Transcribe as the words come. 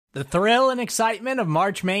The thrill and excitement of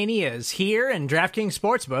March Mania is here, and DraftKings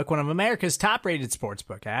Sportsbook, one of America's top-rated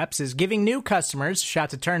sportsbook apps, is giving new customers a shot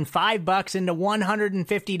to turn $5 into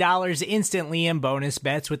 $150 instantly in bonus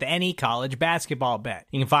bets with any college basketball bet.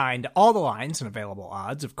 You can find all the lines and available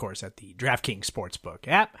odds, of course, at the DraftKings Sportsbook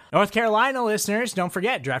app. North Carolina listeners, don't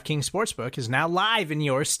forget, DraftKings Sportsbook is now live in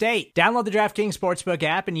your state. Download the DraftKings Sportsbook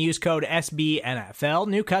app and use code SBNFL.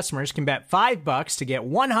 New customers can bet $5 to get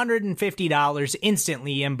 $150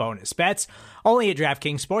 instantly in bonus bets, only at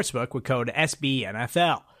DraftKings Sportsbook with code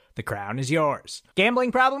SBNFL. The crown is yours.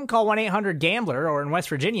 Gambling problem? Call 1-800-GAMBLER, or in West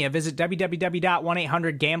Virginia, visit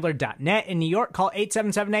www.1800gambler.net. In New York, call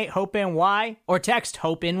 8778-HOPE-NY or text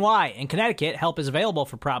HOPE-NY. In Connecticut, help is available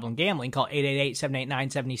for problem gambling. Call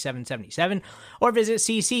 888-789-7777 or visit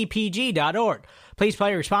ccpg.org. Please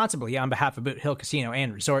play responsibly on behalf of Boot Hill Casino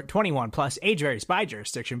and Resort. 21 plus, age varies by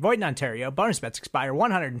jurisdiction. Void in Ontario. Bonus bets expire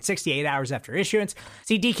 168 hours after issuance.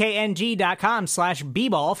 See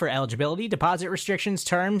dkng.com/bball for eligibility, deposit restrictions,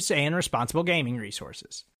 terms, and responsible gaming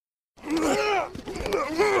resources.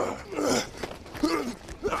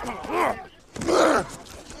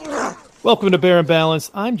 Welcome to Bear and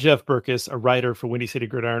Balance. I'm Jeff Berkus, a writer for Windy City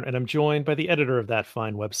Gridiron, and I'm joined by the editor of that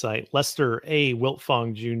fine website, Lester A.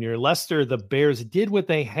 Wiltfong Jr. Lester, the Bears did what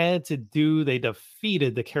they had to do. They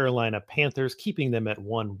defeated the Carolina Panthers, keeping them at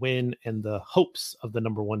one win and the hopes of the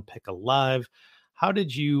number one pick alive. How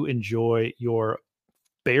did you enjoy your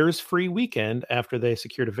Bears-free weekend after they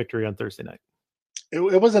secured a victory on Thursday night?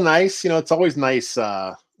 It was a nice, it's always nice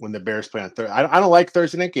when the Bears play on Thursday. I don't like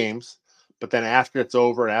Thursday night games. But then after it's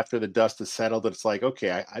over and after the dust is settled, it's like,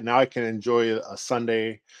 okay, now I can enjoy a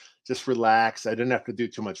Sunday, just relax. I didn't have to do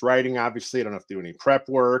too much writing, obviously. I don't have to do any prep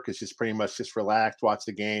work. It's just pretty much just relax, watch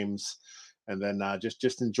the games, and then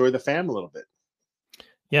just enjoy the fam a little bit.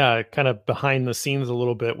 Yeah, kind of behind the scenes a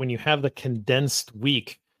little bit. When you have the condensed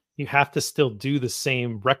week, you have to still do the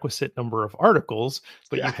same requisite number of articles,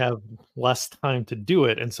 but you have less time to do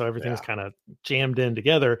it. And so everything's kind of jammed in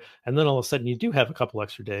together. And then all of a sudden you do have a couple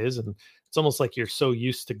extra days. And it's almost like you're so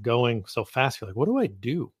used to going so fast. You're like, what do I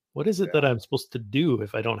do? What is it that I'm supposed to do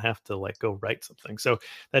if I don't have to go write something? So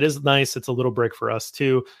that is nice. It's a little break for us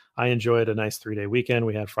too. I enjoyed a nice 3-day weekend.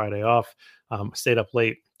 We had Friday off. Stayed up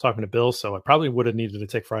late talking to Bill, so I probably would have needed to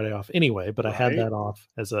take Friday off anyway, but I had that off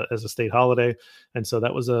as a state holiday, and so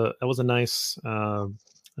that was a nice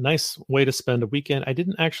nice way to spend a weekend. I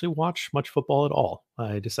didn't actually watch much football at all.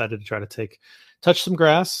 I decided to try to touch some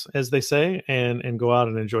grass, as they say, and go out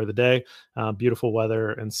and enjoy the day. Beautiful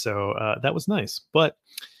weather, and so that was nice. But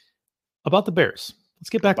about the Bears. Let's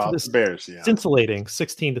get back to this Bears, scintillating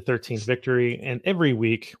 16-13 victory. And every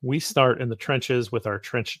week we start in the trenches with our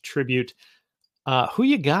trench tribute. Who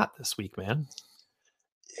you got this week, man?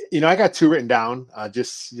 I got two written down,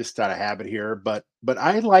 just out of habit here, but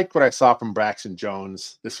I liked what I saw from Braxton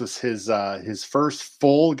Jones. This was his first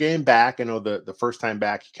full game back. I know the first time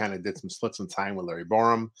back, he kind of did split some time with Larry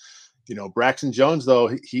Borum. Braxton Jones, though,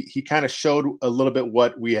 he kind of showed a little bit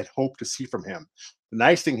what we had hoped to see from him. The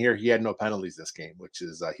nice thing here, he had no penalties this game, which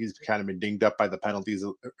is he's kind of been dinged up by the penalties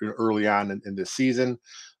early on in this season.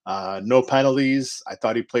 No penalties. I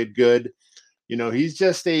thought he played good. He's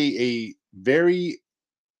just a very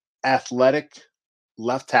athletic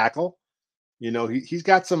left tackle. He's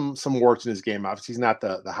got some warts in his game. Obviously, he's not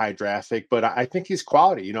the high draft pick, but I think he's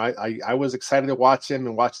quality. I was excited to watch him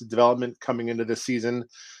and watch the development coming into this season.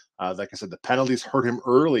 Like I said, the penalties hurt him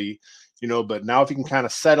early, but now if he can kind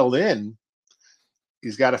of settle in,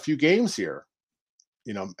 he's got a few games here.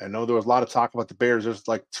 I know there was a lot of talk about the Bears. There's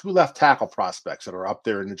like two left tackle prospects that are up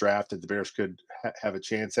there in the draft that the Bears could have a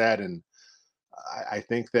chance at. And I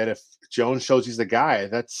think that if Jones shows he's the guy,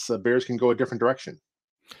 that's Bears can go a different direction.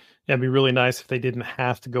 Yeah, it'd be really nice if they didn't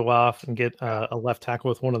have to go off and get a left tackle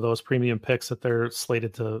with one of those premium picks that they're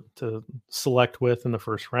slated to select with in the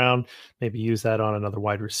first round. Maybe use that on another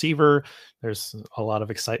wide receiver. There's a lot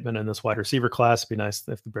of excitement in this wide receiver class. It'd be nice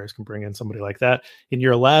if the Bears can bring in somebody like that. And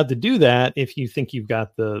you're allowed to do that if you think you've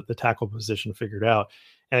got the tackle position figured out.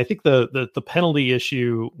 And I think the penalty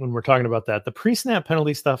issue, when we're talking about that, the pre-snap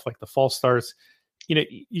penalty stuff, like the false starts,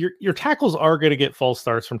 your tackles are going to get false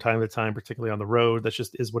starts from time to time, particularly on the road. That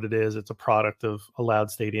just is what it is. It's a product of a loud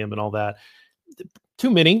stadium and all that. Too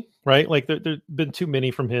many, right? Like there's been too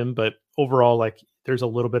many from him, but overall, there's a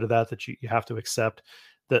little bit of that you have to accept.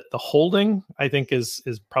 The holding, I think, is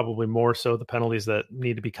probably more so the penalties that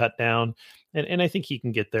need to be cut down. And I think he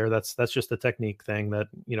can get there. That's just a technique thing that,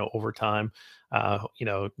 over time,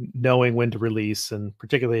 knowing when to release, and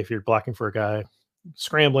particularly if you're blocking for a guy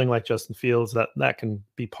scrambling like Justin Fields, that can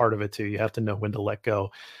be part of it too. You have to know when to let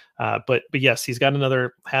go. But yes, he's got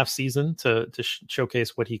another half season to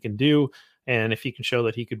showcase what he can do. And if he can show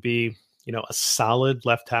that he could be, a solid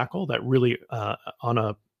left tackle that really on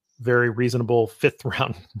a very reasonable 5th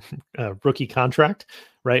round rookie contract,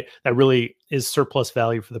 right? That really is surplus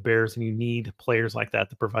value for the Bears. And you need players like that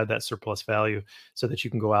to provide that surplus value so that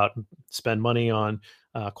you can go out and spend money on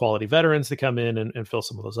quality veterans to come in and fill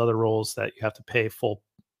some of those other roles that you have to pay full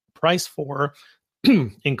price for,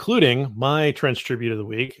 including my trench tribute of the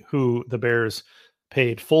week, who the Bears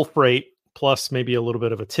paid full freight plus maybe a little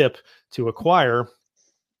bit of a tip to acquire,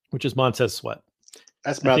 which is Montez Sweat.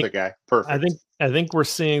 That's my other guy. Perfect. I think we're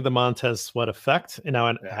seeing the Montez Sweat effect. And now,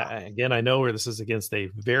 again, I know where this is against a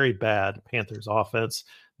very bad Panthers offense,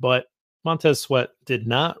 but Montez Sweat did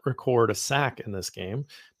not record a sack in this game,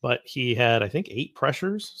 but he had, I think, 8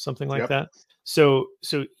 pressures, something like that. So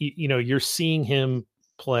you're seeing him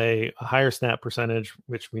play a higher snap percentage,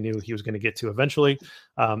 which we knew he was going to get to eventually.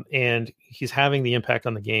 And he's having the impact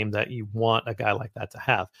on the game that you want a guy like that to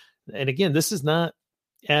have. And again, this is not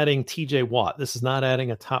adding TJ Watt. This is not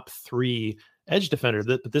adding a top 3 edge defender,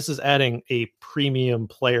 but this is adding a premium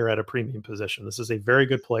player at a premium position. This is a very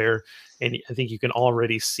good player. And I think you can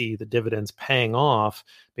already see the dividends paying off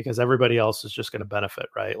because everybody else is just going to benefit,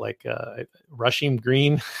 right? Like Rasheem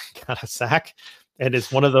Green got a sack. And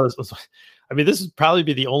it's one of those, I mean, this would probably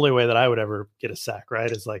be the only way that I would ever get a sack,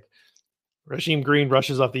 right? It's like Rasheem Green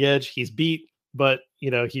rushes off the edge. He's beat, but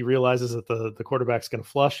he realizes that the quarterback's going to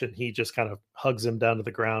flush, and he just kind of hugs him down to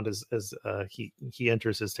the ground as he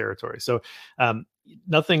enters his territory. So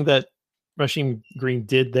nothing that Rasheem Green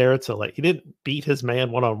did there to he didn't beat his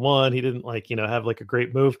man one-on-one. He didn't have a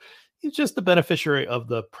great move. He's just the beneficiary of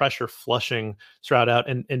the pressure flushing Stroud out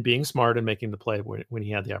and being smart and making the play when he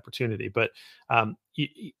had the opportunity. But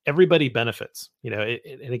everybody benefits,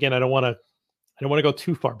 and again, I don't want to go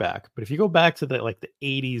too far back, but if you go back to the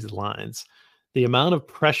 80s lines, the amount of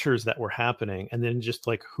pressures that were happening, and then just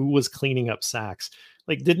who was cleaning up sacks,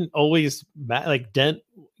 didn't always Dent,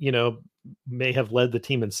 may have led the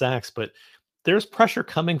team in sacks, but there's pressure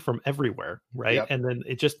coming from everywhere. Right. Yep. And then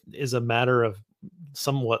it just is a matter of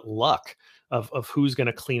somewhat luck of who's going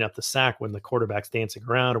to clean up the sack when the quarterback's dancing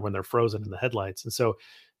around or when they're frozen in the headlights. And so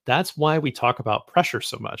that's why we talk about pressure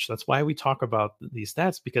so much. That's why we talk about these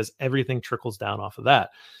stats, because everything trickles down off of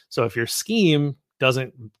that. So if your scheme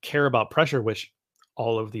doesn't care about pressure, which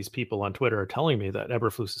all of these people on Twitter are telling me that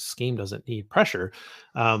Eberflus's scheme doesn't need pressure.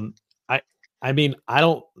 I mean, I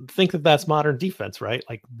don't think that that's modern defense, right?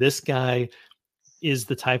 This guy is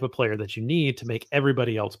the type of player that you need to make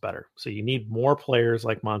everybody else better. So you need more players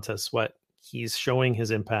like Montez Sweat. He's showing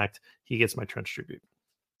his impact. He gets my trench tribute.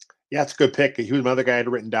 Yeah, it's a good pick. He was another guy I had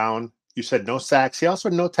written down. You said no sacks. He also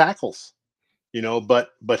had no tackles.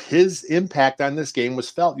 But his impact on this game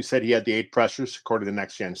was felt. You said he had the 8 pressures according to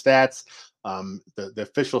Next Gen Stats. The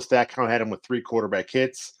official stat count had him with 3 quarterback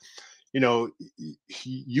hits.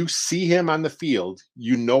 You see him on the field,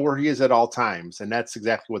 where he is at all times, and that's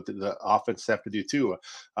exactly what the offense have to do too.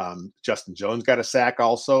 Justin Jones got a sack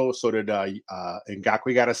also, so did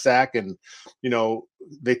Ngakoue got a sack, and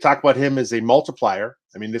they talk about him as a multiplier.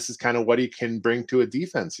 I mean, this is kind of what he can bring to a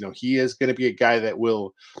defense. He is going to be a guy that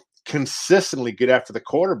will consistently get after the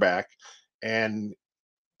quarterback, and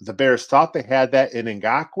the Bears thought they had that in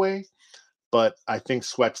Ngakoue, but I think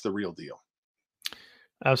Sweat's the real deal.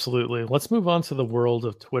 Absolutely. Let's move on to the world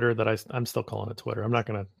of Twitter that I'm still calling it Twitter. I'm not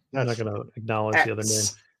gonna acknowledge the other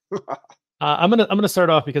name. I'm gonna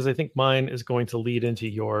start off because I think mine is going to lead into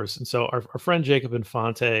yours. And so our friend Jacob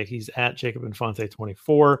Infante, he's at Jacob Infante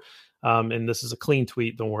 24. And this is a clean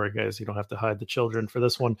tweet. Don't worry, guys. You don't have to hide the children for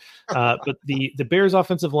this one. But the Bears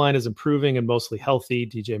offensive line is improving and mostly healthy.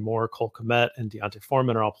 DJ Moore, Cole Kmet, and Deontay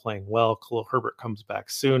Foreman are all playing well. Khalil Herbert comes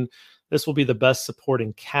back soon. This will be the best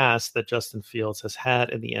supporting cast that Justin Fields has had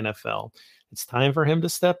in the NFL. It's time for him to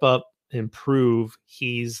step up and prove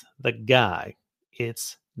he's the guy.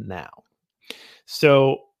 It's now.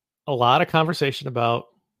 So a lot of conversation about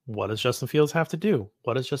what does Justin Fields have to do?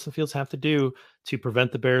 What does Justin Fields have to do to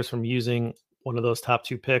prevent the Bears from using one of those top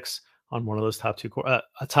 2 picks on one of those top 2,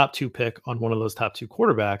 a top 2 pick on one of those top 2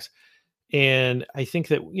 quarterbacks? And I think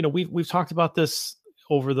that, we've talked about this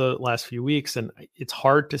over the last few weeks, and it's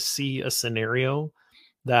hard to see a scenario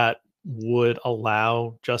that would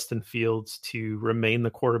allow Justin Fields to remain the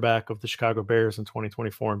quarterback of the Chicago Bears in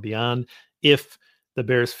 2024 and beyond if the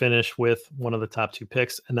Bears finish with one of the top 2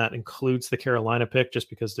 picks, and that includes the Carolina pick, just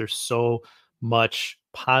because there's so much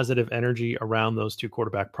positive energy around those 2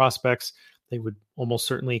 quarterback prospects. They would almost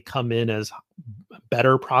certainly come in as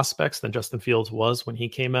better prospects than Justin Fields was when he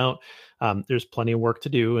came out. There's plenty of work to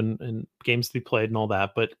do and games to be played and all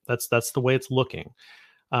that, but that's the way it's looking.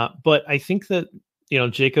 But I think that,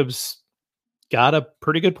 Jacobs got a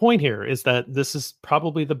pretty good point here, is that this is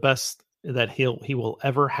probably the best that he will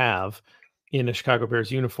ever have in a Chicago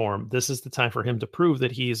Bears uniform. This is the time for him to prove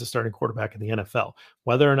that he is a starting quarterback in the NFL,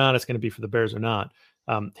 whether or not it's going to be for the Bears or not.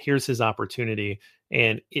 Here's his opportunity,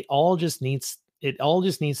 and it all just needs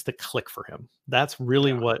to click for him. That's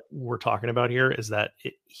really what we're talking about here, is that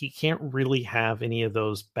he can't really have any of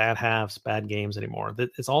those bad halves, bad games anymore.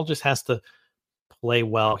 It's all just has to play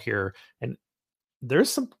well here. And there's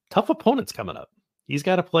some tough opponents coming up. He's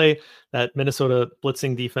got to play that Minnesota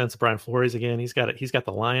blitzing defense, Brian Flores again. He's got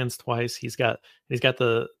the Lions twice. He's got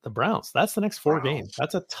the Browns. That's the next 4 games.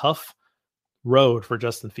 That's a tough road for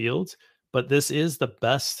Justin Fields, but this is the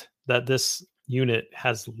best that this unit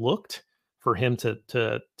has looked for him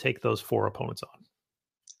to take those 4 opponents on.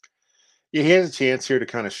 Yeah, he has a chance here to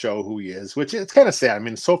kind of show who he is, which it's kind of sad. I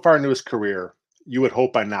mean, so far into his career, you would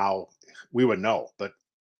hope by now we would know, but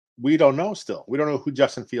we don't know still. We don't know who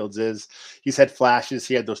Justin Fields is. He's had flashes.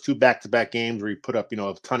 He had those 2 back-to-back games where he put up,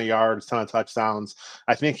 a ton of yards, ton of touchdowns.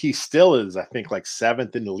 I think he still is, like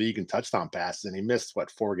 7th in the league in touchdown passes, and he missed,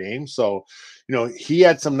 4 games? So, he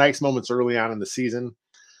had some nice moments early on in the season.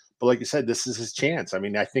 But like you said, this is his chance. I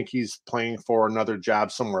mean, I think he's playing for another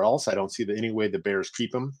job somewhere else. I don't see any way the Bears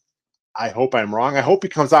keep him. I hope I'm wrong. I hope he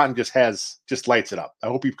comes out and just lights it up. I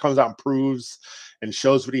hope he comes out and proves and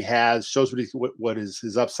shows what he has, shows what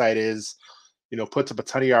his upside is. Puts up a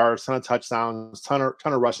ton of yards, ton of touchdowns, ton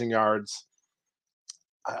of rushing yards.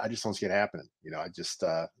 I just don't see it happening. I just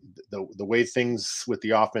the way things with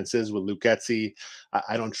the offense is with Luke Getsy,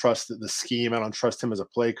 I don't trust the scheme. I don't trust him as a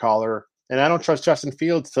play caller, and I don't trust Justin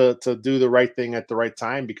Fields to do the right thing at the right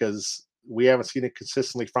time, because we haven't seen it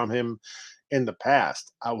consistently from him in the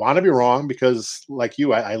past. I want to be wrong, because like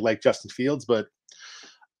you, I like Justin Fields, but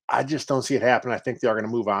I just don't see it happen. I think they are going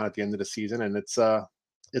to move on at the end of the season, and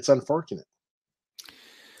it's unfortunate.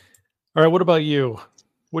 All right, what about you?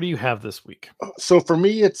 What do you have this week? So for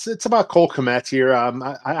me, it's about Cole Kmet here.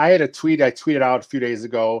 I had a tweet I tweeted out a few days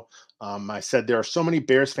ago. I said there are so many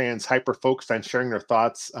Bears fans hyper focused on sharing their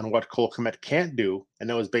thoughts on what Cole Kmet can't do, and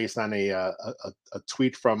it was based on a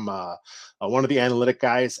tweet from one of the analytic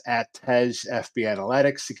guys at Tej FB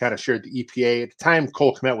Analytics. He kind of shared the EPA. At the time,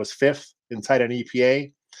 Cole Kmet was 5th in tight end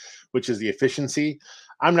EPA, which is the efficiency.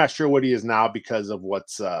 I'm not sure what he is now because of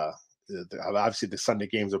what's obviously the Sunday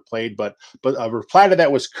games are played, but a reply to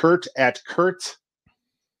that was Kurt at Kurt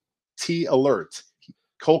T Alert.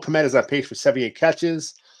 Cole Kmet is on pace for 78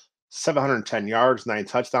 catches, 710 yards, 9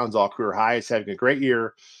 touchdowns, all career highs, having a great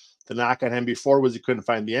year. The knock on him before was he couldn't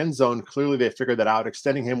find the end zone. Clearly they figured that out.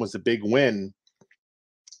 Extending him was a big win.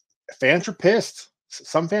 Fans were pissed.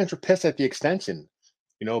 Some fans were pissed at the extension,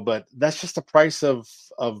 but that's just the price of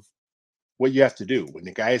what you have to do. When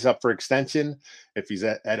the guy is up for extension, if he's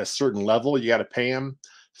at a certain level, you got to pay him.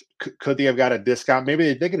 Could they have got a discount? Maybe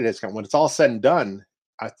they did get a discount. When it's all said and done,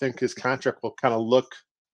 I think his contract will kind of look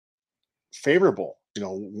favorable,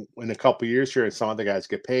 in a couple of years here, and some other guys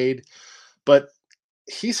get paid. But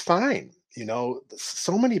he's fine.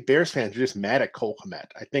 So many Bears fans are just mad at Cole Kmet.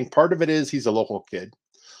 I think part of it is he's a local kid.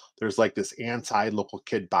 There's like this anti-local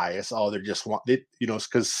kid bias. Oh, they're just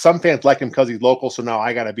because some fans like him because he's local. So now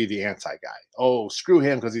I got to be the anti guy. Oh, screw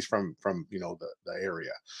him because he's from the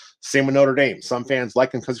area. Same with Notre Dame. Some fans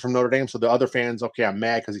like him because he's from Notre Dame. So the other fans, okay, I'm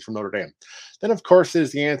mad because he's from Notre Dame. Then of course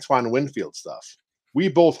there's the Antoine Winfield stuff. We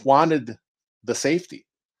both wanted the safety.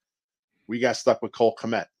 We got stuck with Cole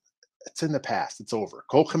Kmet. It's in the past. It's over.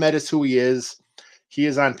 Cole Kmet is who he is. He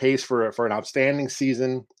is on pace for an outstanding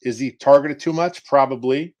season. Is he targeted too much?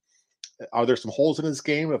 Probably. Are there some holes in his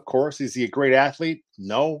game? Of course. Is he a great athlete?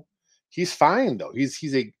 No. He's fine, though.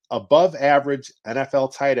 He's a above average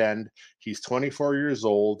NFL tight end. He's 24 years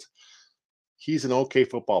old. He's an okay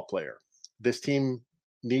football player. This team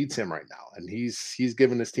needs him right now, and he's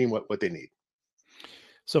giving this team what they need.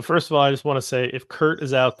 So first of all, I just want to say, if Kurt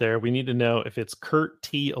is out there, we need to know if it's Kurt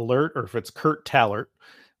T Alert or if it's Kurt Tallert.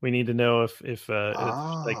 We need to know if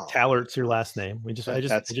like Tallert's your last name. I just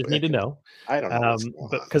need to know. I don't know.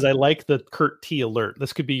 But because I like the Kurt T Alert,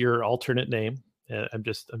 this could be your alternate name. I'm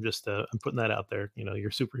putting that out there. Your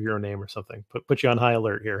superhero name or something. Put you on high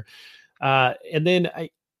alert here. And then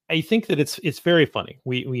I think that it's very funny.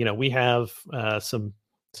 We have some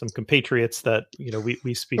compatriots that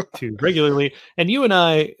we speak to regularly, and you and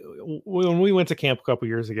I, when we went to camp a couple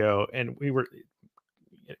years ago, and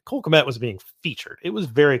Cole Kmet was being featured. It was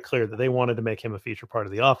very clear that they wanted to make him a feature part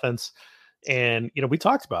of the offense. And, we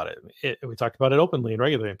talked about it. We talked about it openly and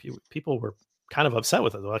regularly. And people were kind of upset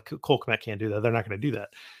with it. Like, Cole Kmet can't do that. They're not going to do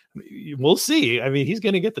that. We'll see. I mean, he's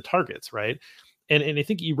going to get the targets, right? And I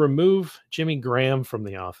think you remove Jimmy Graham from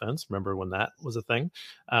the offense. Remember when that was a thing?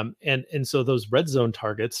 And so those red zone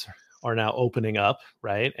targets are now opening up,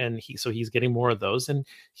 right? And he's getting more of those, and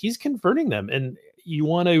he's converting them. And you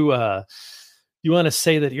want to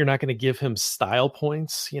say that you're not going to give him style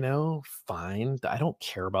points, fine. I don't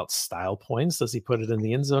care about style points. Does he put it in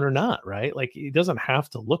the end zone or not? Right? Like, he doesn't have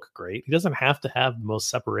to look great. He doesn't have to have the most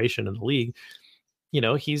separation in the league.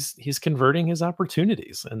 He's converting his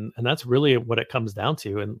opportunities, and that's really what it comes down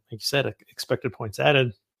to. And like you said, expected points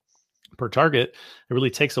added per target, it really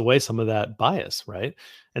takes away some of that bias, right?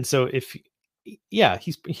 And so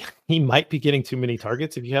he might be getting too many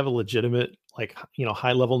targets. If you have a legitimate,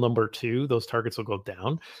 high level number 2, those targets will go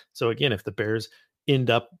down. So again, if the Bears end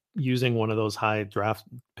up using one of those high draft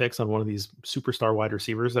picks on one of these superstar wide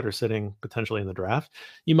receivers that are sitting potentially in the draft,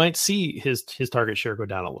 you might see his target share go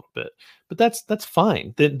down a little bit, but that's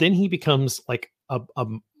fine. Then he becomes like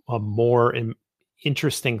a more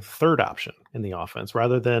interesting third option in the offense,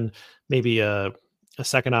 rather than maybe a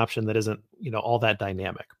second option that isn't, all that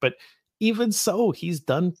dynamic. But even so, he's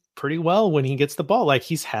done pretty well when he gets the ball. Like,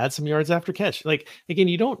 he's had some yards after catch. Like, again,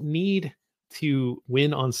 you don't need to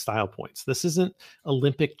win on style points. This isn't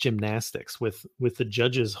Olympic gymnastics with the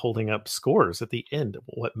judges holding up scores at the end.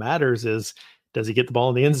 What matters is, does he get the ball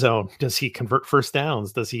in the end zone? Does he convert first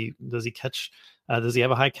downs? Does he catch? Does he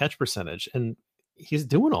have a high catch percentage? And he's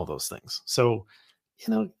doing all those things. So,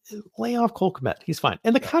 lay off Cole Kmet. He's fine.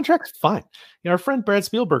 And the contract's fine. Our friend Brad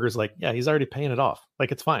Spielberger's like, yeah, he's already paying it off.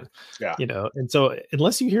 Like, it's fine. Yeah. And so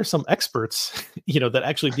unless you hear some experts, that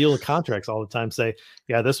actually deal with contracts all the time say,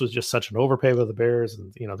 yeah, this was just such an overpay with the Bears.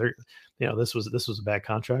 And, this was a bad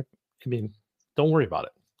contract. I mean, don't worry about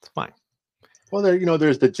it. It's fine. Well,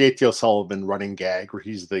 there's the JT O'Sullivan running gag where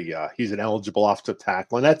he's an eligible offensive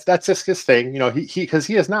tackle, and that's just his thing. He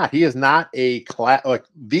is not a like,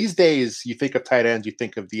 these days. You think of tight ends, you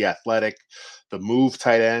think of the athletic, the move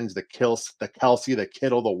tight ends, the Kelsey, the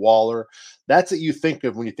Kittle, the Waller. That's what you think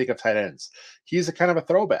of when you think of tight ends. He's a kind of a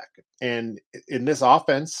throwback, and in this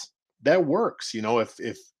offense, that works.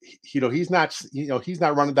 If he's not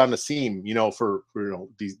running down the seam, for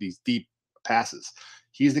these deep passes.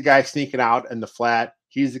 He's the guy sneaking out in the flat.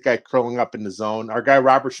 He's the guy curling up in the zone. Our guy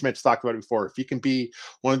Robert Schmidt's talked about it before. If he can be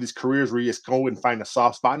one of these careers where you just go and find a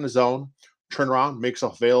soft spot in the zone, turn around, make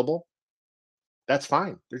yourself available, that's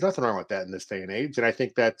fine. There's nothing wrong with that in this day and age. And I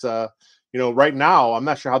think that right now, I'm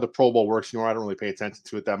not sure how the Pro Bowl works. I don't really pay attention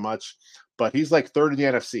to it that much, but he's like third in the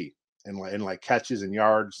NFC in like catches and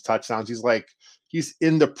yards, touchdowns. He's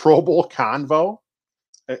in the Pro Bowl convo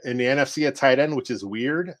in the NFC at tight end, which is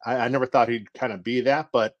weird. I never thought he'd kind of be that,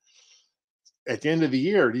 but at the end of the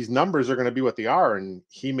year, these numbers are going to be what they are, and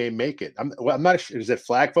he may make it. I'm not sure. Is it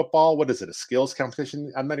flag football? What is it? A skills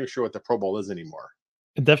competition? I'm not even sure what the Pro Bowl is anymore.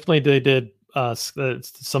 Definitely, they did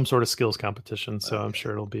some sort of skills competition, so okay. I'm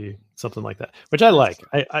sure it'll be something like that, which I like.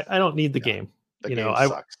 I don't need the game. The game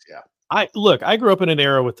sucks. Yeah. I grew up in an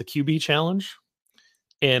era with the QB challenge,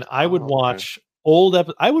 and I would watch.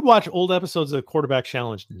 I would watch old episodes of the Quarterback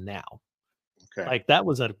Challenge now. Okay. Like, that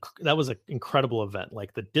was an incredible event.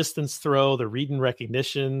 Like, the distance throw, the read and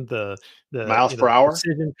recognition, the miles per hour,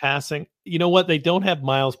 precision passing. You know what? They don't have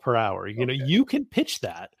miles per hour. You can pitch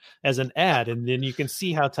that as an ad, and then you can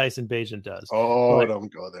see how Tyson Bagent does. Oh,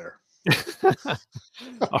 don't go there.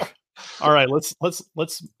 All right, let's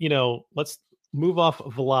move off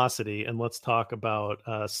velocity and let's talk about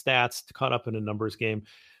stats. Caught up in a numbers game.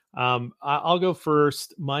 I'll go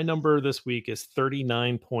first. My number this week is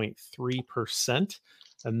 39.3%.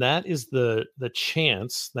 And that is the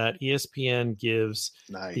chance that ESPN gives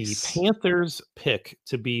the Panthers pick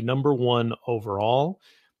to be number 1 overall.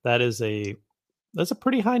 That's a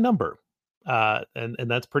pretty high number.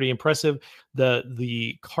 And that's pretty impressive.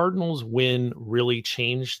 The Cardinals win really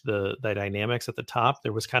changed the dynamics at the top.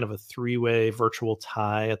 There was kind of a 3-way virtual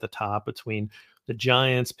tie at the top between the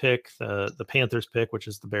Giants pick, the Panthers pick, which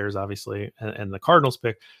is the Bears, obviously, and the Cardinals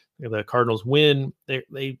pick. The Cardinals win.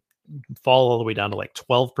 They fall all the way down to like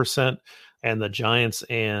 12%, and the Giants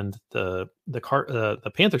and the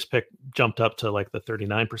Panthers pick jumped up to like the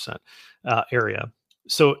 39% area.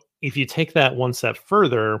 So if you take that one step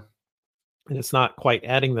further, and it's not quite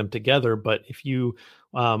adding them together, but if you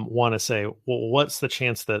want to say, well, what's the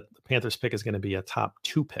chance that the Panthers pick is going to be a top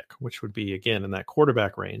 2 pick, which would be, again, in that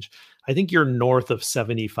quarterback range, I think you're north of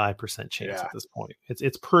 75% chance at this point.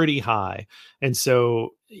 It's pretty high. And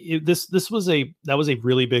so that was a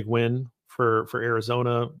really big win for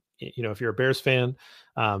Arizona. If you're a Bears fan,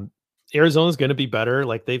 Arizona's going to be better.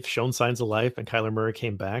 Like, they've shown signs of life, and Kyler Murray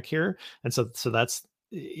came back here. And so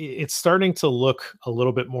it's starting to look a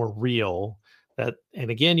little bit more real And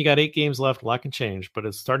again, you got 8 games left, a lot can change, but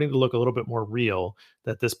it's starting to look a little bit more real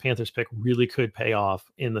that this Panthers pick really could pay off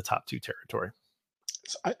in the top 2 territory.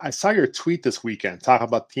 So I saw your tweet this weekend talking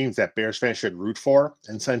about teams that Bears fans should root for,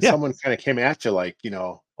 and then someone kind of came at you like,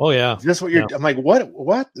 oh yeah, is this what you're? I'm like,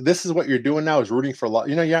 what? This is what you're doing now? Is rooting for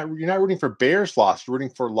you're not rooting for Bears loss, you're rooting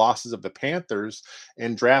for losses of the Panthers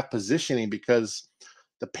and draft positioning because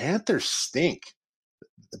the Panthers stink.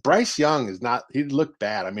 Bryce Young is not. He looked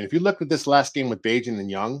bad. I mean, if you looked at this last game with Bagent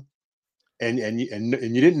and Young, and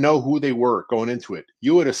you didn't know who they were going into it,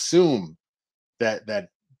 you would assume that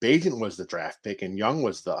Bagent was the draft pick and Young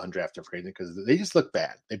was the undrafted free agent because they just look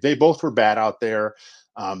bad. They both were bad out there.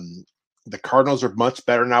 The Cardinals are much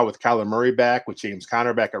better now with Kyler Murray back, with James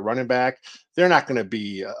Conner back at running back. They're not going to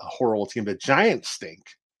be a horrible team. The Giants stink.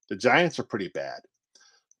 The Giants are pretty bad.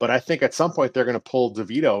 But I think at some point they're going to pull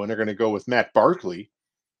DeVito and they're going to go with Matt Barkley.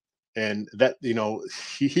 And that,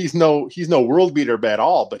 he's no world beater at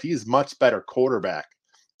all, but he's much better quarterback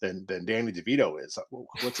than Danny DeVito is.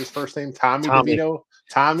 What's his first name? Tommy DeVito?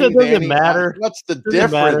 Tommy. It doesn't matter. What's the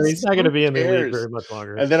difference? He's not going to be in the league very much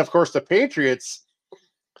longer. And then, of course, the Patriots.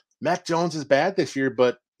 Mac Jones is bad this year,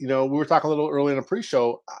 but we were talking a little early in the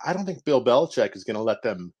pre-show. I don't think Bill Belichick is going to let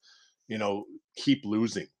them, keep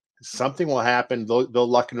losing. Something will happen. They'll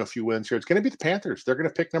luck in a few wins here. It's going to be the Panthers. They're going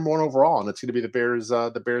to pick number 1 overall, and it's going to be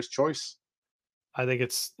the Bears' choice. I think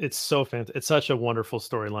it's so fantastic. It's such a wonderful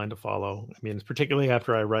storyline to follow. I mean, particularly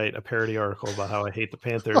after I write a parody article about how I hate the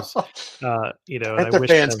Panthers. Panther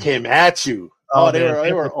fans came at you.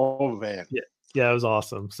 They were man. Yeah, it was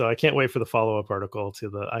awesome. So I can't wait for the follow-up article to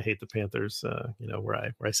the I hate the Panthers,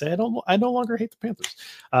 where I say I no longer hate the Panthers.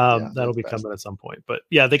 That'll be coming at some point. But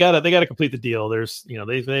yeah, they gotta complete the deal. There's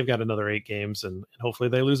they've got another 8 games and hopefully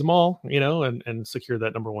they lose them all, and secure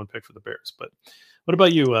that number 1 pick for the Bears. But what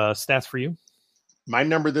about you? Stats for you? My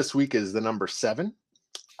number this week is the number 7.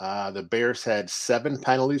 The Bears had 7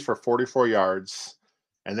 penalties for 44 yards,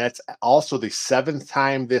 and that's also the 7th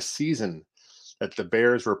time this season that the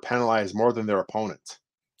Bears were penalized more than their opponent.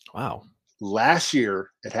 Wow. Last year,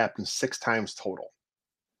 it happened 6 times total.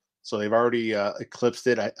 So they've already eclipsed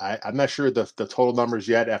it. I'm not sure the total numbers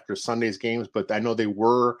yet after Sunday's games, but I know they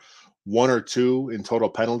were 1 or 2 in total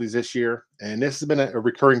penalties this year. And this has been a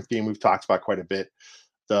recurring theme we've talked about quite a bit.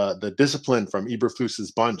 The discipline from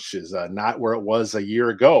Eberflus's bunch is not where it was a year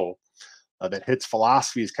ago. That Hit's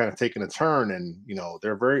philosophy is kind of taking a turn, and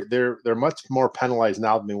they're much more penalized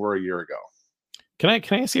now than they were a year ago. Can I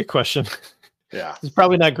ask you a question? Yeah. It's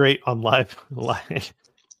probably not great on live.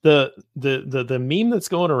 The meme that's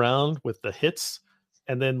going around with the hits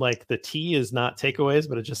and then like the T is not takeaways,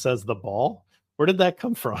 but it just says the ball. Where did that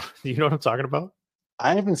come from? Do you know what I'm talking about?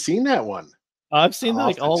 I haven't seen that one. I've seen that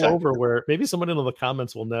like all over where maybe someone in the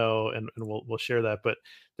comments will know and we'll share that. But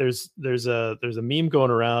there's a meme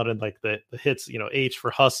going around and like the hits, H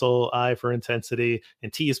for hustle, I for intensity,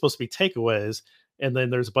 and T is supposed to be takeaways. And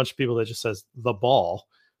then there's a bunch of people that just says the ball.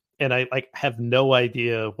 And I have no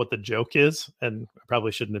idea what the joke is. And I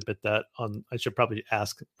probably shouldn't admit that I should probably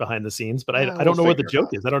ask behind the scenes, but I don't know what the joke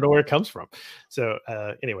is. I don't know where it comes from. So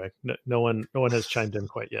anyway, no one has chimed in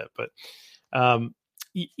quite yet, but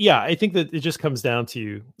yeah, I think that it just comes down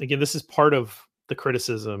to, again, this is part of the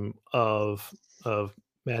criticism of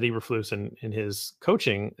Matt Eberflus and his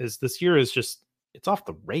coaching is this year is just, it's off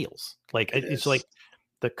the rails. Like it's like,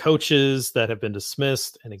 the coaches that have been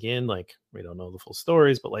dismissed. And again, like we don't know the full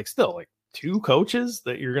stories, but like still like 2 coaches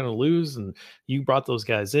that you're going to lose. And you brought those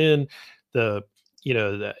guys in. I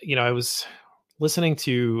was listening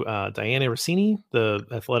to Diana Rossini, the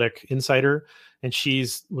athletic insider, and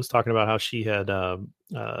was talking about how she had, I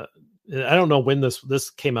don't know when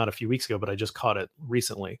this came out a few weeks ago, but I just caught it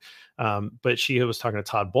recently. But she was talking to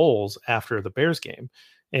Todd Bowles after the Bears game,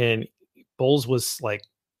 and Bowles was like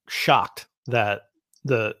shocked that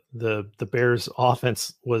the Bears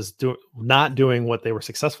offense was not doing what they were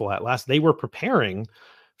successful at last. They were preparing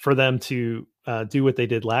for them to do what they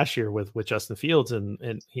did last year with Justin Fields.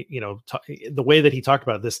 And he, the way that he talked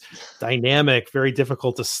about this dynamic, very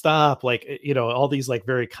difficult to stop, like, all these like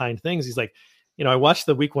very kind things. He's like, I watched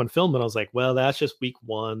the week 1 film and I was like, well, that's just week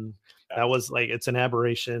 1. That was like, it's an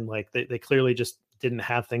aberration. Like they clearly just didn't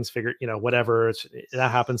have things figured, whatever.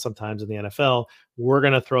 That happens sometimes in the NFL. We're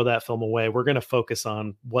going to throw that film away. We're going to focus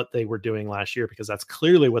on what they were doing last year because that's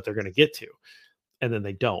clearly what they're going to get to. And then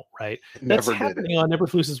they don't, right? That's happening on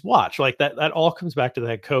Eberflus's watch. Like that all comes back to the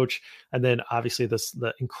head coach. And then obviously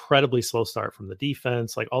the incredibly slow start from the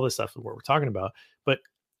defense, like all this stuff that we're talking about. But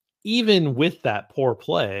even with that poor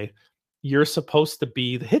play, you're supposed to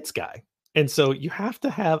be the hits guy. And so you have to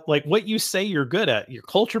have like what you say you're good at, your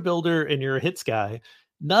culture builder and you're a hits guy.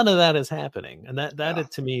 None of that is happening. And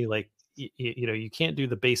that to me, like, you can't do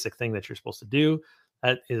the basic thing that you're supposed to do.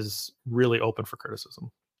 That is really open for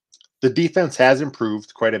criticism. The defense has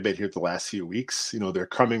improved quite a bit here the last few weeks. They're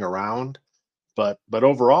coming around, but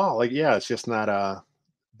overall, like, yeah, it's just not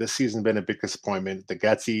this season been a big disappointment. The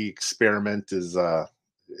Getsy experiment is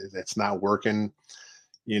it's not working.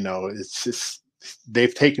 It's just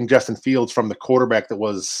they've taken Justin Fields from the quarterback that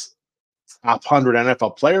was top 100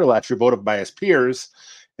 NFL player last year, voted by his peers,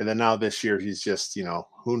 and then now this year he's just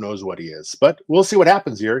who knows what he is. But we'll see what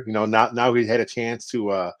happens here. Now he had a chance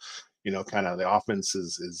to kind of the offense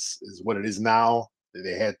is what it is now.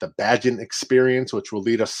 They had the Bagent experience, which will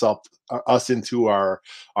lead us into our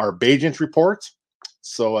Bagent report.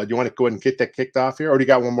 So do you want to go ahead and get that kicked off here, or do you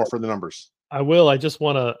got one more for the numbers? I will. I just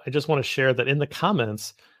want to share that in the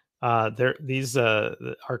comments, our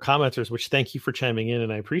commenters, which thank you for chiming in,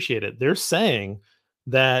 and I appreciate it. They're saying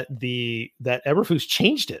that that Eberflus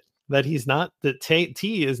changed it. That he's not that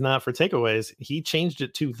T is not for takeaways. He changed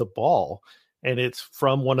it to the ball, and it's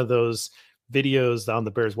from one of those videos on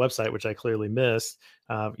the Bears website, which I clearly missed.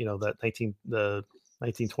 That the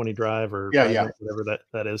 1920 drive or whatever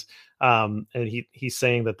that is. And he's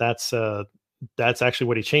saying that's actually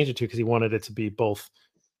what he changed it to, because he wanted it to be both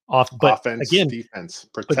offense, defense,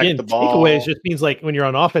 protect the ball. Takeaways just means, like, when you're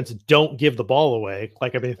on offense, don't give the ball away.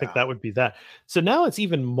 Like, I think that would be that. So now it's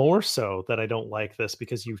even more so that I don't like this,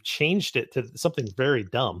 because you've changed it to something very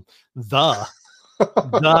dumb.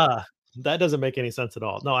 That doesn't make any sense at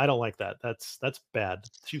all. No, I don't like that. That's bad.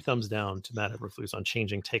 2 thumbs down to Matt Eberflus on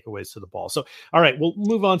changing takeaways to the ball. So, all right, we'll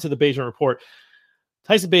move on to the Bagent report.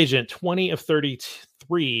 Tyson Bagent, 20 of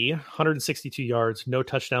 33, 162 yards, no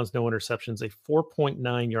touchdowns, no interceptions, a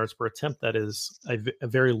 4.9 yards per attempt. That is a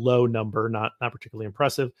very low number, not particularly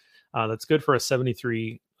impressive. That's good for a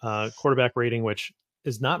 73 quarterback rating, which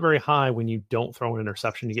is not very high when you don't throw an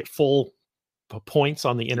interception. You get full points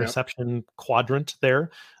on the interception quadrant there,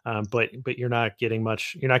 but you're not getting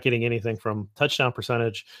much. You're not getting anything from touchdown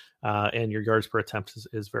percentage, and your yards per attempt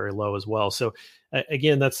is very low as well. So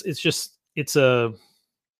again,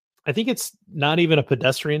 I think it's not even a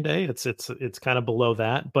pedestrian day. It's kind of below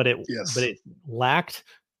that, but it lacked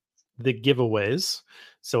the giveaways.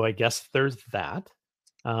 So I guess there's that.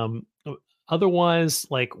 Otherwise,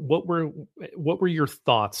 like, what were your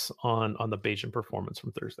thoughts on the Bagent performance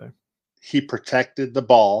from Thursday? He protected the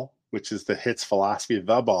ball, which is the Hits philosophy of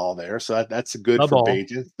the ball there. So that's good for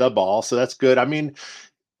Bagent, the ball. So that's good. I mean,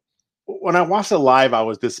 when I watched it live, I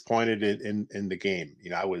was disappointed in the game.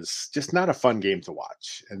 I was just not a fun game to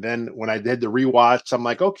watch. And then when I did the rewatch, I'm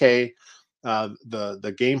like, okay,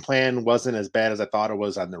 the game plan wasn't as bad as I thought it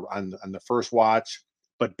was on the first watch.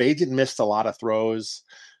 But Bagent missed a lot of throws.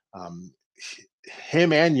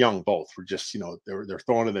 Him and Young both were just, they're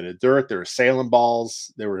throwing it in the dirt. They're sailing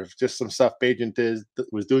balls. There was just some stuff Bagent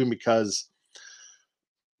was doing because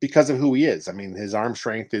of who he is. I mean, his arm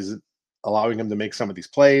strength is allowing him to make some of these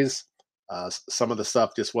plays. Some of the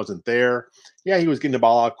stuff just wasn't there. Yeah, he was getting the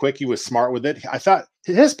ball out quick. He was smart with it. I thought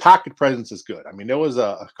his pocket presence is good. I mean, there was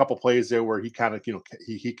a couple plays there where he kind of,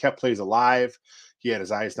 he kept plays alive. He had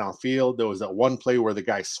his eyes downfield. There was that one play where the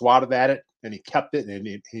guy swatted at it and he kept it,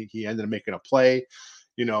 and he ended up making a play.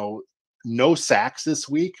 No sacks this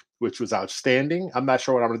week, which was outstanding. I'm not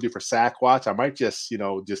sure what I'm going to do for sack watch. I might just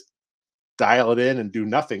dial it in and do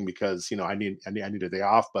nothing because, I need a day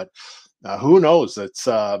off, but who knows? It's,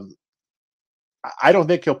 I don't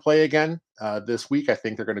think he'll play again this week. I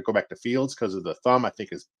think they're going to go back to Fields because of the thumb. I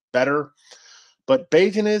think is better. But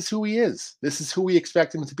Bagent is who he is. This is who we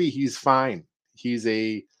expect him to be. He's fine. He's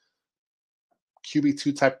a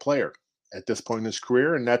QB2 type player at this point in his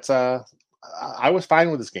career, and that's I was fine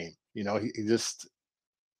with this game. He just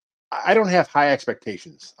I don't have high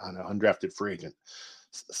expectations on an undrafted free agent.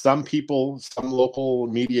 Some people, some local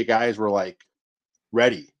media guys were like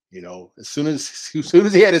ready. As soon as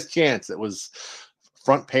he had his chance, it was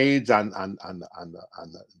front page on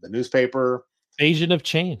the newspaper. Agent of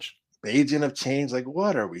change. Like,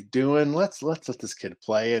 what are we doing? Let's let this kid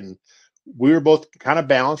play. And we were both kind of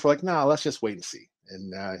balanced. We're like, no, let's just wait and see.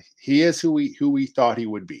 And he is who we thought he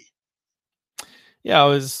would be. Yeah,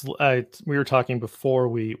 we were talking before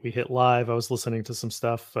we hit live. I was listening to some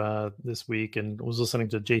stuff this week and was listening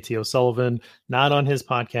to JT O'Sullivan, not on his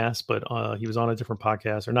podcast, but he was on a different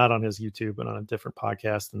podcast, or not on his YouTube, but on a different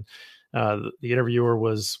podcast. And the interviewer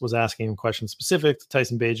was asking him questions specific to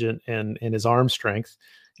Tyson Bagent and his arm strength.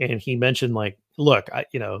 And he mentioned, like, look,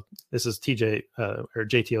 this is TJ or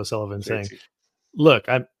JT O'Sullivan saying, look,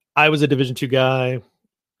 I was a Division II guy,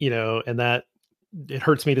 and that it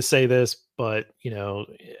hurts me to say this, but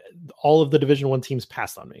all of the Division I teams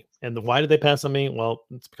passed on me. And why did they pass on me? Well,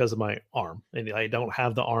 it's because of my arm, and I don't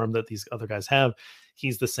have the arm that these other guys have.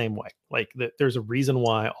 He's the same way. Like there's a reason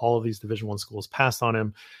why all of these Division I schools passed on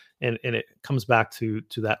him. And it comes back to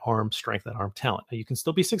that arm strength, that arm talent. Now, you can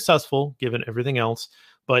still be successful given everything else,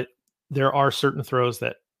 but there are certain throws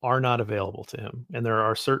that are not available to him. And there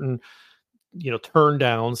are certain, turn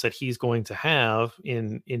downs that he's going to have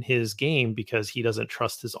in his game because he doesn't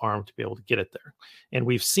trust his arm to be able to get it there. And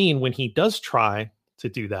we've seen when he does try to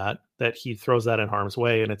do that he throws that in harm's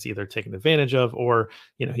way, and it's either taken advantage of, or,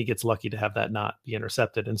 he gets lucky to have that not be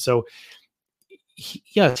intercepted. And so,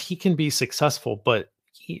 yes, he can be successful, but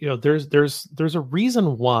there's a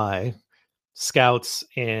reason why scouts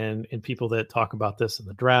and people that talk about this in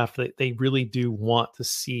the draft, they really do want to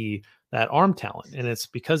see that arm talent. And it's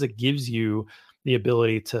because it gives you the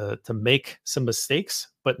ability to make some mistakes,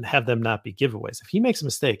 but have them not be giveaways. If he makes a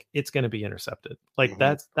mistake, it's going to be intercepted. Like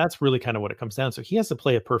that's really kind of what it comes down to. He has to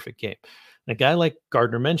play a perfect game. And a guy like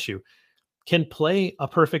Gardner Minshew can play a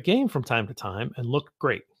perfect game from time to time and look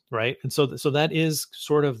great. Right. And so that is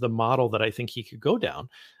sort of the model that I think he could go down.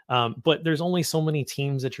 But there's only so many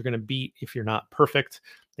teams that you're going to beat if you're not perfect.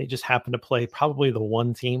 They just happen to play probably the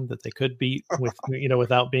one team that they could beat with,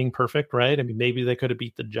 without being perfect. Right. I mean, maybe they could have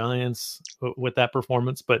beat the Giants with that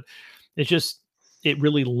performance, but it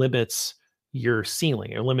really limits your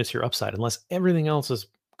ceiling. It limits your upside unless everything else is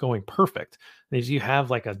going perfect. And if you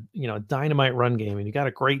have like a dynamite run game and you got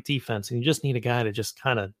a great defense and you just need a guy to just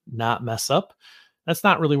kind of not mess up, that's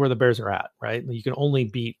not really where the Bears are at, right? You can only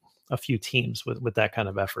beat a few teams with that kind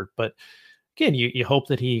of effort. But again, you hope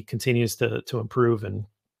that he continues to improve. And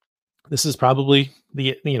this is probably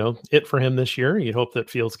it for him this year. You'd hope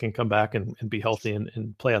that Fields can come back and be healthy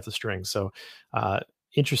and play out the string. So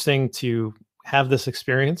interesting to have this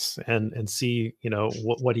experience and see,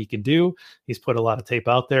 what he can do. He's put a lot of tape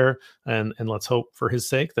out there, and let's hope for his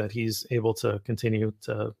sake that he's able to continue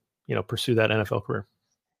to, pursue that NFL career.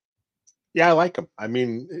 Yeah, I like him. I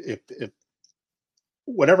mean, if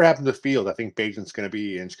whatever happens to Field, I think Bagent's going to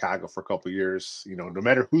be in Chicago for a couple of years. No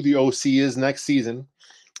matter who the OC is next season,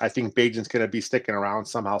 I think Bagent's going to be sticking around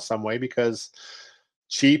somehow, some way, because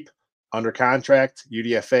cheap, under contract,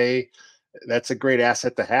 UDFA, that's a great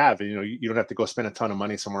asset to have. And, you don't have to go spend a ton of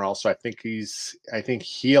money somewhere else. So I think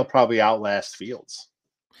he'll probably outlast Fields.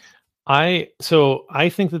 I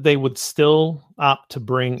think that they would still opt to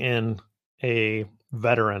bring in a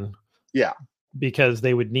veteran. Yeah, because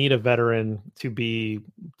they would need a veteran to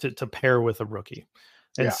pair with a rookie.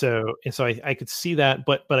 And so I could see that,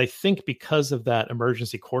 but I think because of that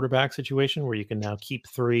emergency quarterback situation where you can now keep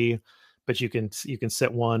 3, but you can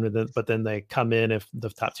sit one, but then they come in if the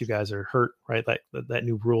top 2 guys are hurt, right? That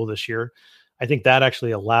new rule this year, I think that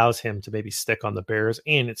actually allows him to maybe stick on the Bears,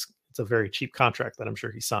 and it's a very cheap contract that I'm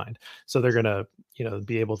sure he signed. So they're going to,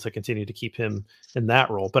 be able to continue to keep him in that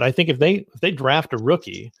role. But I think if they draft a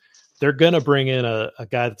rookie, they're going to bring in a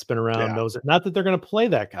guy that's been around, knows it. Not that they're going to play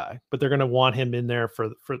that guy, but they're going to want him in there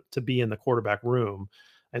to be in the quarterback room.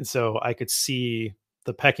 And so I could see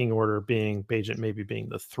the pecking order being Bagent maybe being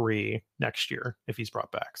the 3 next year if he's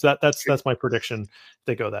brought back. So that's my prediction. If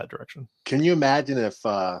they go that direction. Can you imagine if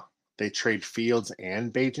they trade Fields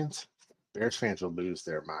and Bagent? Bears fans will lose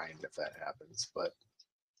their mind if that happens. But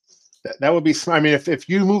that would be. I mean, if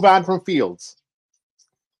you move on from Fields,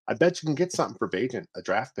 I bet you can get something for Bagent, a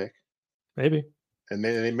draft pick. Maybe. And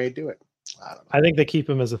then they may do it. I don't know. I think they keep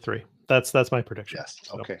him as a 3. That's my prediction. Yes.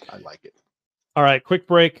 Okay. So. I like it. All right. Quick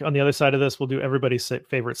break. On the other side of this, we'll do everybody's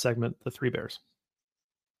favorite segment, the 3 Bears.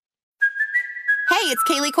 Hey, it's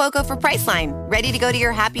Kaylee Cuoco for Priceline. Ready to go to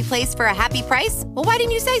your happy place for a happy price? Well, why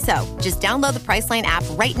didn't you say so? Just download the Priceline app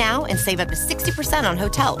right now and save up to 60% on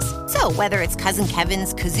hotels. So whether it's Cousin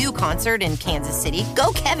Kevin's Kazoo Concert in Kansas City,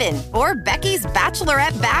 go Kevin, or Becky's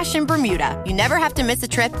Bachelorette Bash in Bermuda, you never have to miss a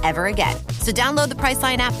trip ever again. So download the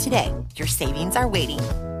Priceline app today. Your savings are waiting.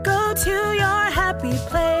 Go to your happy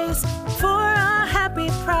place for a happy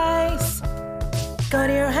price. Go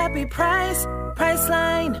to your happy price,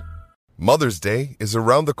 Priceline. Mother's Day is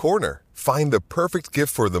around the corner. Find the perfect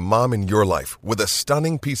gift for the mom in your life with a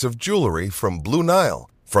stunning piece of jewelry from Blue Nile.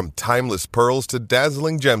 From timeless pearls to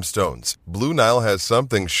dazzling gemstones, Blue Nile has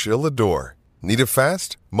something she'll adore. Need it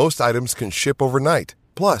fast? Most items can ship overnight.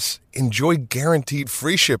 Plus, enjoy guaranteed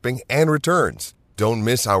free shipping and returns. Don't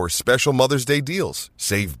miss our special Mother's Day deals.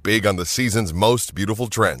 Save big on the season's most beautiful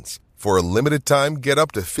trends. For a limited time, get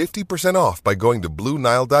up to 50% off by going to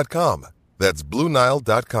BlueNile.com. That's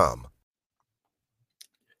BlueNile.com.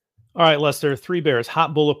 All right, Lester, 3 Bears,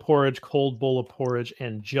 hot bowl of porridge, cold bowl of porridge,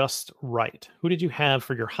 and just right. Who did you have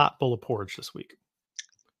for your hot bowl of porridge this week?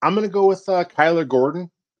 I'm going to go with Kyler Gordon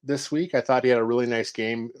this week. I thought he had a really nice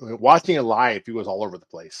game. Watching it live, he was all over the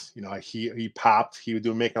place. He popped. He was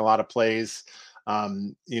making a lot of plays.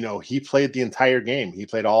 He played the entire game. He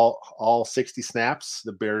played all 60 snaps.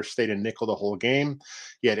 The Bears stayed in nickel the whole game.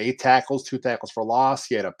 He had 8 tackles, 2 tackles for loss.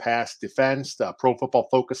 He had a pass defense. Pro Football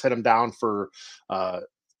Focus had him down for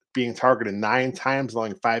being targeted 9 times,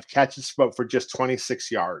 allowing 5 catches, but for just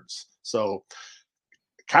 26 yards. So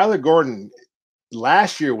Kyler Gordon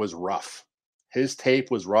last year was rough. His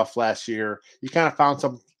tape was rough last year. He kind of found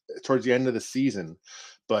some towards the end of the season,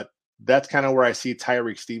 but that's kind of where I see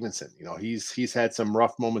Tyreek Stevenson. He's had some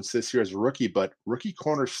rough moments this year as a rookie, but rookie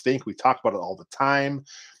corners stink. We talk about it all the time.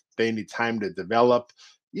 They need time to develop.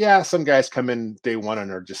 Yeah, some guys come in day one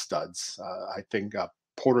and are just studs. I think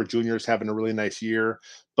Porter Jr. is having a really nice year,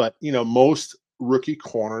 but most rookie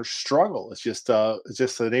corners struggle. It's just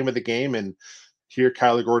the name of the game. And here,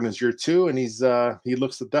 Kyler Gordon is year 2, and he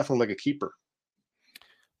looks definitely like a keeper.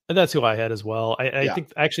 And that's who I had as well. I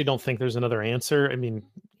actually don't think there's another answer. I mean,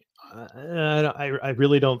 I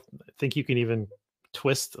really don't think you can even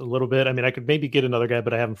twist a little bit. I mean, I could maybe get another guy,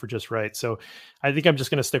 but I have him for just right. So I think I'm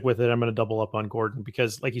just going to stick with it. I'm going to double up on Gordon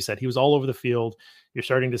because, like you said, he was all over the field. You're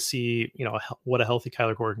starting to see, what a healthy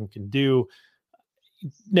Kyler Gordon can do.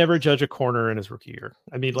 Never judge a corner in his rookie year.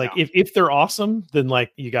 I mean, if they're awesome, then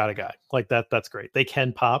you got a guy like that. That's great. They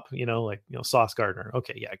can pop, Sauce Gardner.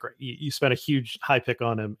 Okay. Yeah, great. You spent a huge high pick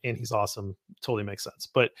on him and he's awesome. Totally makes sense.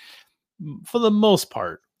 But for the most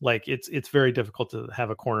part, it's very difficult to have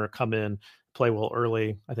a corner come in, play well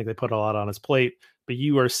early. I think they put a lot on his plate, but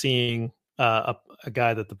you are seeing a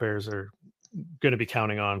guy that the Bears are going to be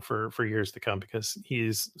counting on for years to come because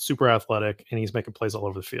he's super athletic and he's making plays all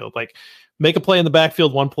over the field. Make a play in the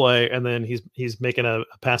backfield, one play, and then he's making a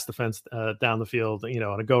pass defense down the field,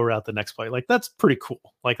 on a go route the next play. That's pretty cool.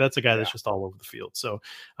 That's a guy that's just all over the field. So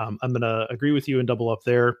I'm going to agree with you and double up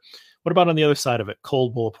there. What about on the other side of it?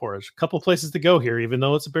 Cold bowl porridge. A couple of places to go here, even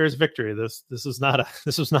though it's a Bears victory. This was not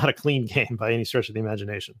a clean game by any stretch of the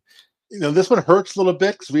imagination. This one hurts a little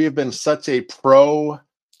bit because we have been such a pro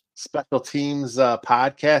special teams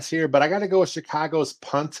podcast here, but I got to go with Chicago's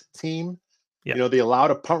punt team. Yeah. They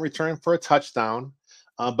allowed a punt return for a touchdown,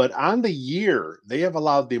 but on the year, they have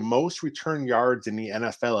allowed the most return yards in the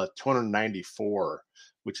NFL at 294,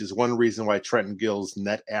 which is one reason why Trenton Gill's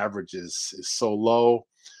net average is so low.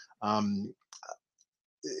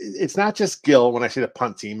 It's not just Gill when I say the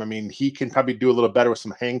punt team. I mean, he can probably do a little better with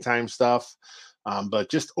some hang time stuff.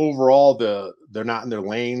 But just overall, they're not in their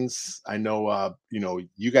lanes. I know,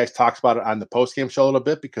 you guys talked about it on the postgame show a little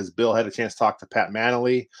bit because Bill had a chance to talk to Pat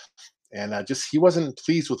Manley, and he wasn't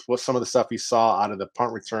pleased with what some of the stuff he saw out of the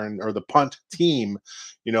punt return or the punt team,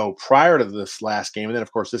 prior to this last game. And then,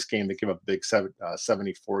 of course, this game, they give up a big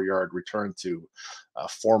 74-yard return to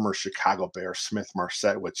former Chicago Bear Smith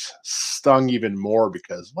Marset, which stung even more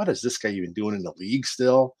because what is this guy even doing in the league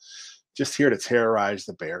still? Just here to terrorize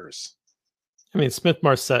the Bears. I mean, Smith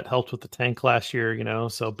Marset helped with the tank last year,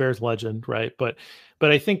 so Bears legend, right? But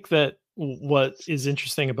I think that what is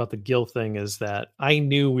interesting about the Gill thing is that I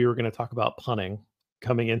knew we were going to talk about punting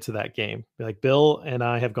coming into that game. Bill and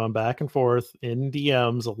I have gone back and forth in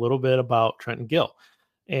DMs a little bit about Trenton Gill.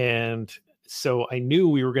 And so I knew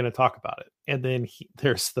we were going to talk about it. And then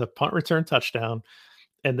there's the punt return touchdown.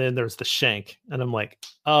 And then there's the shank. And I'm like,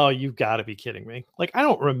 oh, you've got to be kidding me. I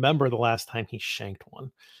don't remember the last time he shanked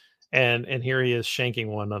one. And here he is shanking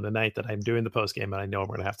one on the night that I'm doing the post game, and I know I'm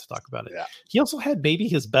going to have to talk about it. Yeah. He also had maybe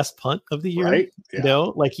his best punt of the year, right? Yeah.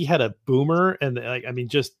 He had a boomer, and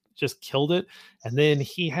just killed it. And then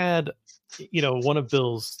he had, one of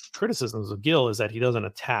Bill's criticisms of Gill is that he doesn't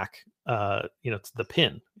attack, to the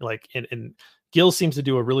pin. And Gill seems to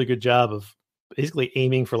do a really good job of basically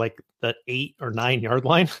aiming for the 8 or 9 yard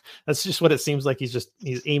line. That's just what it seems like. He's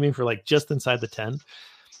aiming for just inside the 10,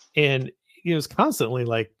 and he was constantly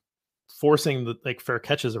forcing the fair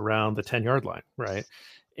catches around the 10-yard line, right?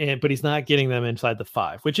 But he's not getting them inside the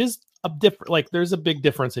 5, which is a different. There's a big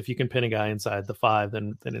difference if you can pin a guy inside the 5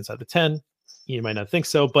 than inside the 10. You might not think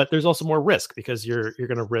so, but there's also more risk because you're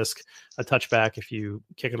going to risk a touchback if you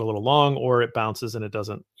kick it a little long or it bounces and it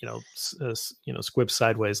doesn't, squib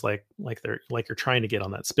sideways like you're trying to get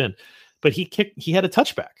on that spin. But he had a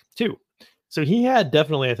touchback too, so he had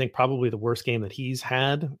definitely, I think, probably the worst game that he's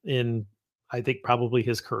had in, I think, probably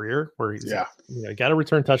his career, where he's got a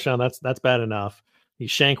return touchdown. That's bad enough. He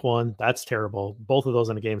shanked one. That's terrible. Both of those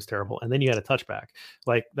in a game is terrible. And then you had a touchback.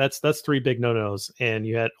 That's 3 big no-nos. And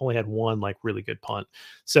you only had one really good punt.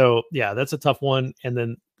 So yeah, that's a tough one. And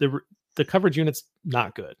then the coverage unit's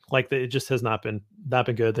not good. Like it just has not been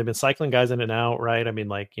good. They've been cycling guys in and out, right? I mean,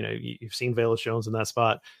 like, you've seen Velus Jones in that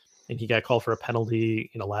spot, and he got called for a penalty,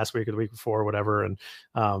 last week or the week before or whatever. And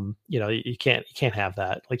you can't have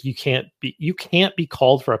that. Like you can't be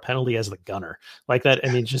called for a penalty as the gunner like that.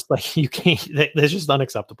 I mean, just like you can't, that's just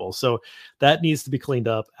unacceptable. So that needs to be cleaned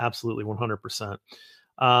up. Absolutely. 100%.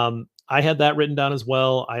 I had that written down as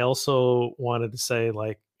well. I also wanted to say,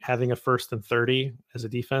 like, having a 1st and 30 as a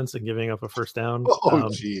defense and giving up a first down. Oh,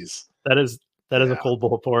 geez. That is a cold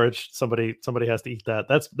bowl of porridge. Somebody has to eat that.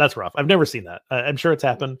 That's rough. I've never seen that. I'm sure it's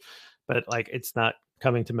happened, but like, it's not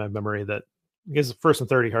coming to my memory that, because 1st and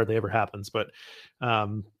 30 hardly ever happens, but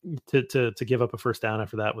to give up a first down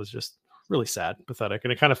after that was just really sad, pathetic.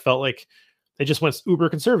 And it kind of felt like they just went uber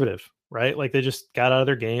conservative, right? Like they just got out of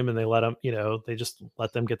their game and they let them, they just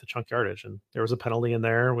let them get the chunk yardage. And there was a penalty in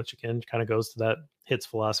there, which again, kind of goes to that hits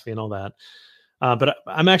philosophy and all that. But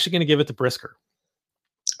I'm actually going to give it to Brisker.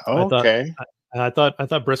 Okay. I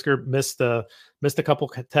thought Brisker missed a couple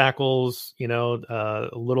tackles, a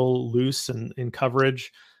little loose in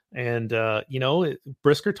coverage. And,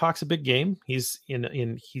 Brisker talks a big game. He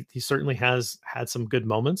certainly has had some good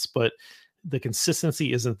moments, but the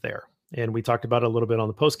consistency isn't there. And we talked about it a little bit on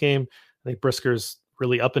the post game. I think Brisker's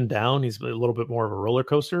really up and down. He's a little bit more of a roller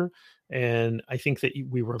coaster. And I think that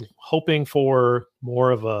we were hoping for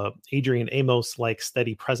more of a Adrian Amos like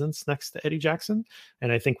steady presence next to Eddie Jackson.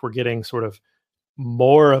 And I think we're getting sort of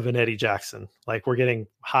more of an Eddie Jackson. Like we're getting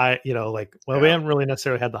high, we haven't really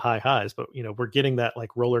necessarily had the high highs, but we're getting that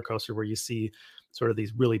like roller coaster where you see sort of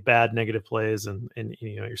these really bad negative plays and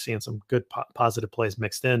you're seeing some good positive plays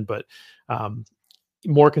mixed in, but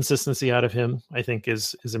more consistency out of him, I think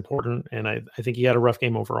is important. And I think he had a rough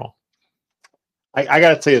game overall. I got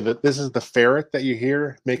to tell you that this is the ferret that you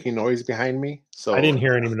hear making noise behind me. So I didn't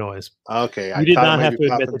hear any noise. Okay. You did not have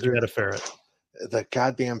to admit that you had a ferret. The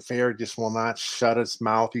goddamn ferret just will not shut its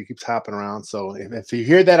mouth. He keeps hopping around. So if you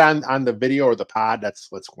hear that on the video or the pod, that's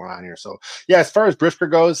what's going on here. So yeah, as far as Brisker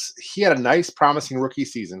goes, he had a nice, promising rookie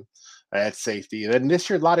season at safety. And then this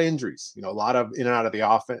year, a lot of injuries, a lot of in and out of the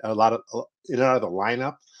offense, a lot of in and out of the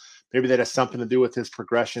lineup. Maybe that has something to do with his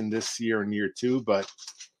progression this year and year 2, but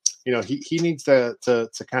he needs to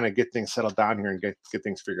kind of get things settled down here and get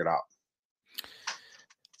things figured out.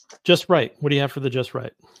 Just right. What do you have for the just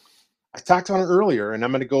right? I talked on it earlier, and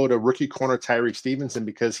I'm going to go to rookie corner Tyreek Stevenson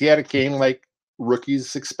because he had a game like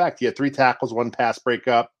rookies expect. He had 3 tackles, 1 pass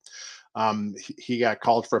breakup. He got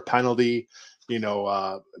called for a penalty.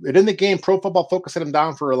 But in the game, Pro Football Focus had him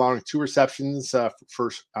down for allowing 2 receptions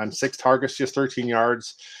on 6 targets, just 13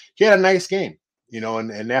 yards. He had a nice game,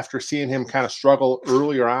 and after seeing him kind of struggle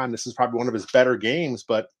earlier on, this is probably one of his better games.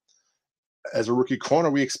 But as a rookie corner,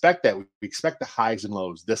 we expect that. We expect the highs and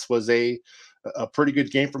lows. This was a pretty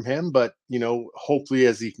good game from him, but hopefully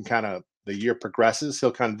as he can the year progresses,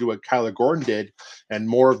 he'll kind of do what Kyler Gordon did, and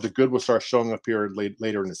more of the good will start showing up here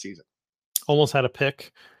later in the season. Almost had a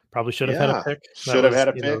pick. Probably should have had a pick. Should have had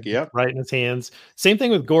a pick. Yeah, right in his hands. Same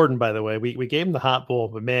thing with Gordon, by the way. We gave him the hot bowl,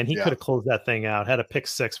 but man, he could have closed that thing out. Had a pick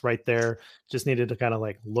 6 right there. Just needed to kind of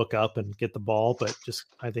like look up and get the ball, but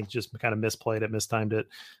I think just kind of misplayed it, mistimed it.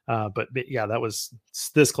 But yeah, that was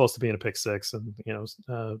this close to being a pick 6,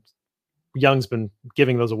 and Young's been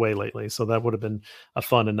giving those away lately, so that would have been a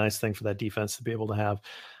fun and nice thing for that defense to be able to have.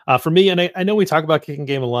 For me, and I know we talk about kicking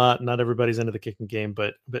game a lot. Not everybody's into the kicking game,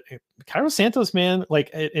 but Cairo Santos, man,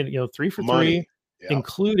 like, 3 for 3,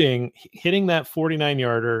 including hitting that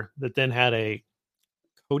 49-yarder that then had a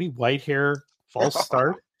Cody Whitehair false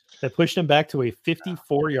start that pushed him back to a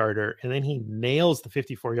 54-yarder, and then he nails the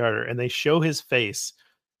 54-yarder, and they show his face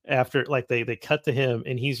after, like, they cut to him,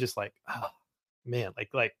 and he's just like, oh man,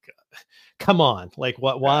 like come on, like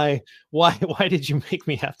why did you make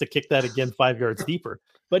me have to kick that again 5 yards deeper?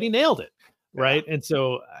 But he nailed it, right? And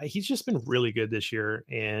so he's just been really good this year,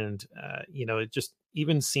 and it just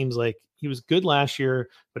even seems like he was good last year,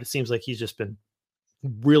 but it seems like he's just been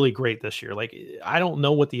really great this year. Like, I don't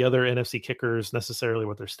know what the other NFC kickers necessarily,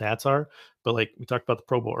 what their stats are, but like we talked about the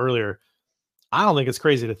Pro Bowl earlier, I don't think it's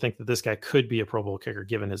crazy to think that this guy could be a Pro Bowl kicker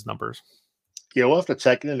given his numbers. Yeah, we'll have to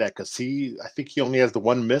check into that because I think he only has the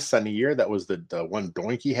 1 miss on the year. That was the one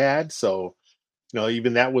doink he had. So,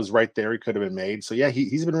 even that was right there. He could have been made. So, yeah,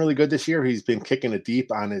 he's been really good this year. He's been kicking it deep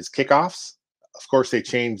on his kickoffs. Of course, they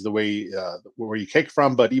changed the way where you kick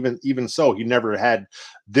from, but even so, he never had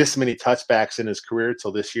this many touchbacks in his career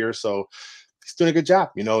till this year. So he's doing a good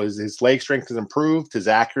job. His leg strength has improved. His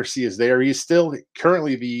accuracy is there. He's still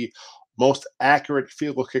currently the most accurate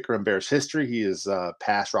field goal kicker in Bears history. He is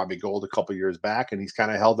past Robbie Gould a couple years back, and he's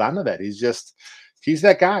kind of held on to that. He's just he's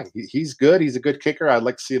that guy. He's good. He's a good kicker. I'd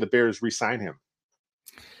like to see the Bears re-sign him.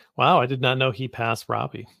 Wow, I did not know he passed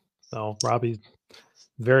Robbie. So Robbie's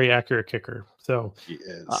very accurate kicker. So He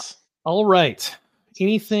is. all right.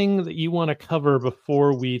 Anything that you want to cover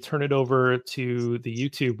before we turn it over to the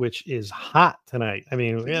YouTube, which is hot tonight? I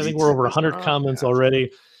mean, I think we're over 100 comments already.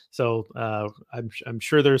 So I'm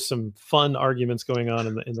sure there's some fun arguments going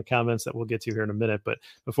on in the comments that we'll get to here in a minute. But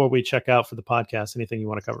before we check out for the podcast, anything you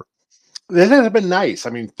want to cover? This has been nice.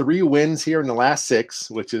 I mean, 3 wins here in the last 6,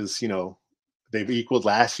 which is, they've equaled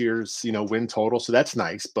last year's, win total. So that's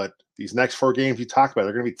nice. But these next 4 games you talked about,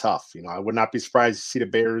 they're going to be tough. I would not be surprised to see the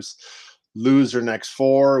Bears lose their next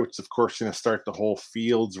 4, which is, of course, going to start the whole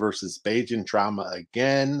Fields versus Bagent drama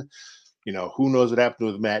again. Who knows what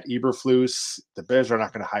happened with Matt Eberflus. The Bears are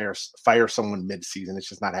not going to fire someone mid-season. It's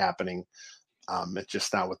just not happening. It's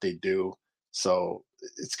just not what they do. So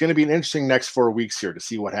it's going to be an interesting next 4 weeks here to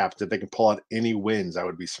see what happens. If they can pull out any wins, I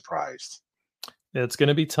would be surprised. It's going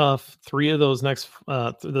to be tough. 3 of those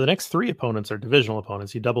the next 3 opponents are divisional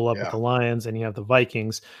opponents. You double up with the Lions and you have the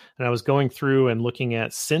Vikings. And I was going through and looking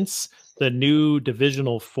at since the new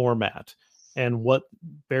divisional format and what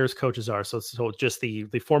Bears coaches are. So just the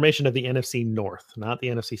formation of the NFC North, not the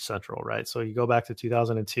NFC Central, right? So you go back to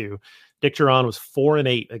 2002. Dick Jauron was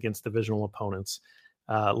 4-8 against divisional opponents.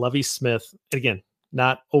 Lovie Smith, again,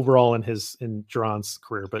 not overall in Jauron's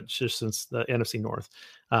career, but just since the NFC North.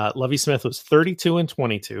 Lovie Smith was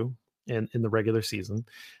 32-22 in the regular season.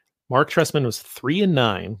 Mark Trestman was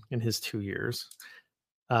 3-9 in his 2 years.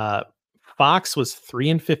 Fox was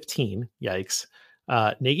 3-15. Yikes.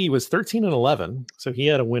 Nagy was 13-11, so he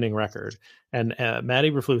had a winning record. And Matt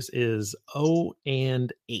Eberflus is 0-8.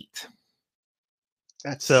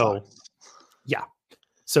 That's so, yeah.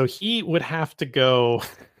 So he would have to go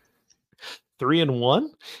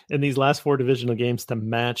 3-1 in these last 4 divisional games to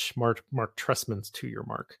match Mark Trestman's 2-year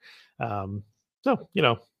mark. So,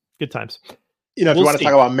 good times. If you want to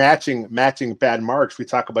talk about matching bad marks, we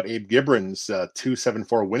talk about Abe Gibron's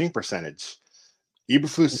 .274 winning percentage.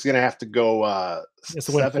 Eberflus is going to have to go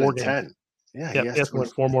 7-10. Yeah, he has to win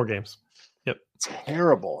 4 more games. Yep,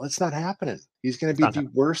 terrible. It's not happening. He's going to be the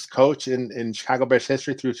worst coach in Chicago Bears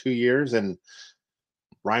history through 2 years, and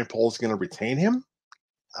Ryan Poles going to retain him.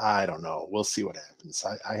 I don't know. We'll see what happens.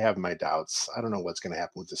 I have my doubts. I don't know what's going to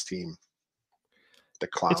happen with this team. The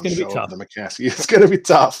clown show, the McCaskey. It's going to be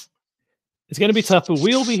tough. It's going to be tough, but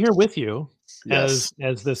we'll be here with you as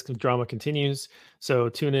this drama continues. So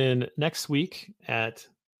tune in next week at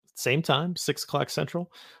same time, 6:00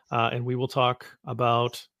 Central, and we will talk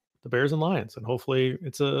about the Bears and Lions, and hopefully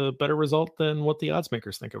it's a better result than what the odds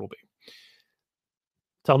makers think it will be.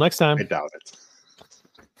 Till next time. I doubt it.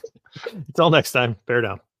 Until next time, bear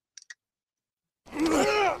down.